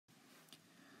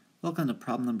Welcome to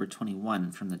problem number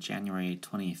 21 from the January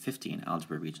 2015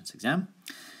 Algebra Regents exam.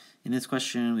 In this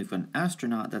question, we've got an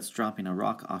astronaut that's dropping a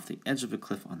rock off the edge of a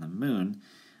cliff on the moon.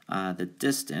 The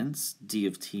distance, d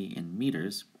of t in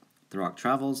meters, the rock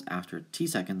travels after t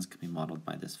seconds can be modeled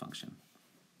by this function.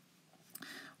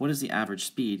 What is the average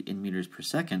speed in meters per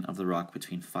second of the rock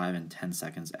between 5 and 10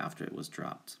 seconds after it was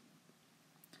dropped?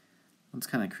 Let's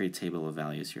kind of create a table of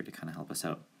values here to kind of help us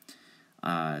out.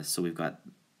 So we've got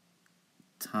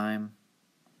time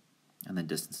and then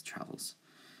distance it travels.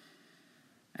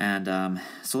 And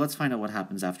so let's find out what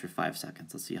happens after 5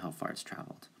 seconds. Let's see how far it's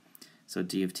traveled. So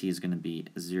d of t is going to be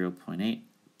 0.8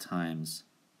 times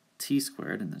t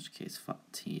squared, in this case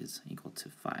t is equal to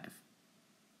 5.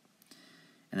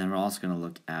 And then we're also going to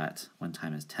look at when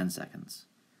time is 10 seconds.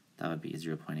 That would be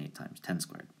 0.8 times 10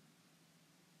 squared.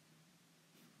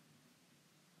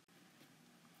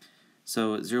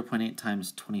 So 0.8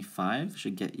 times 25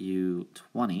 should get you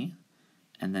 20,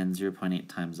 and then 0.8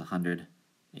 times 100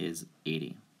 is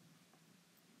 80.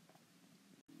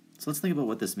 So let's think about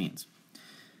what this means.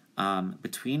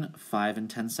 Between 5 and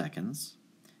 10 seconds,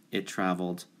 it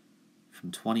traveled from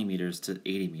 20 meters to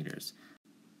 80 meters,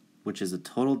 which is a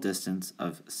total distance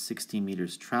of 60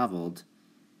 meters traveled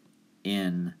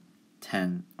in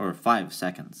 5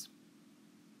 seconds.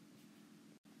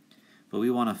 But we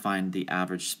want to find the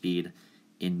average speed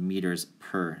in meters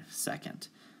per second.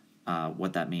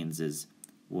 What that means is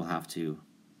we'll have to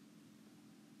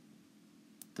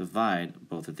divide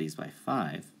both of these by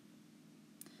 5,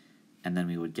 and then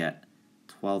we would get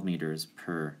 12 meters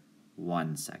per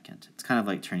 1 second. It's kind of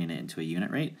like turning it into a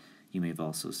unit rate. You may have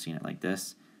also seen it like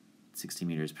this, 60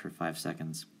 meters per 5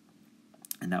 seconds,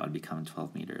 and that would become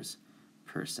 12 meters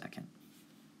per second.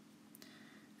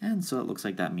 And so it looks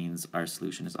like that means our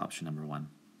solution is option number 1.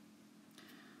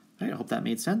 All right, I hope that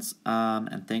made sense,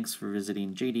 and thanks for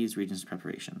visiting JD's Regents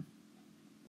Preparation.